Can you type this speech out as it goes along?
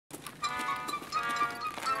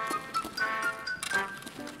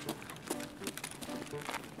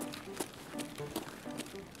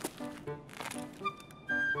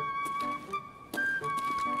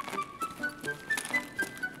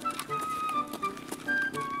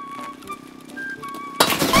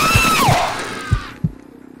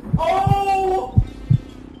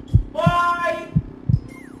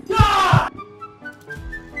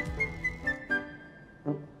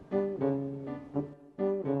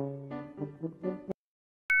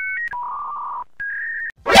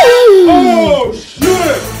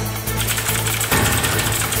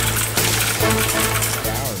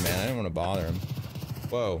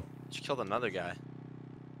Whoa. She killed another guy.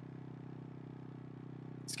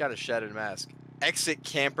 He's got a shattered mask. Exit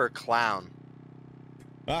camper clown.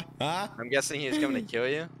 I'm guessing he was coming to kill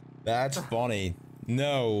you? That's funny.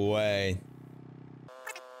 No way.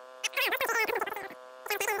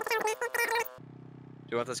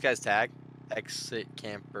 Do you want this guy's tag? Exit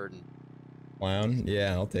camper. Clown?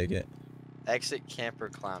 Yeah, I'll take it. Exit camper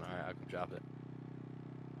clown. Alright, I'll go drop it.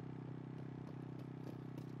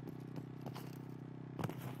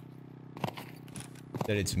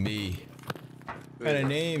 That it's me. Who What kind is of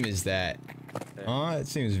it? name is that? There. Huh? It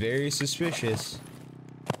seems very suspicious.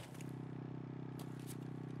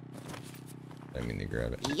 I mean to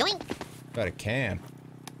grab it. Yoink! Got a camp.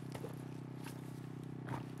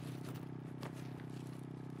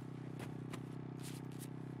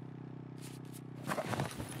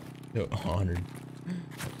 So honored.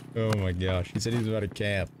 Oh my gosh. He said he was about to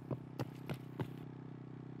camp.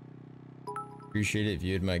 Appreciate it if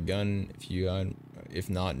you had my gun. If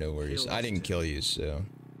not, no worries. I didn't kill you, so.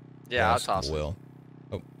 Yeah, I'll toss it. Will.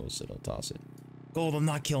 Oh, Will said I'll toss it. Gold, I'm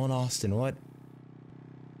not killing Austin. What?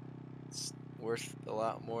 It's worth a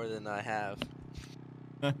lot more than I have.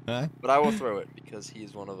 Huh? But I will throw it because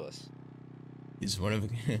he's one of us. He's one of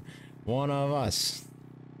one of us.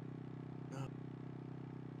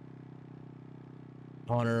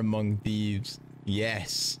 Honor among thieves.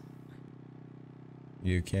 Yes.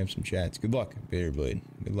 You camp some chats. Good luck, Bitterblade.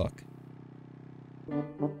 Good luck.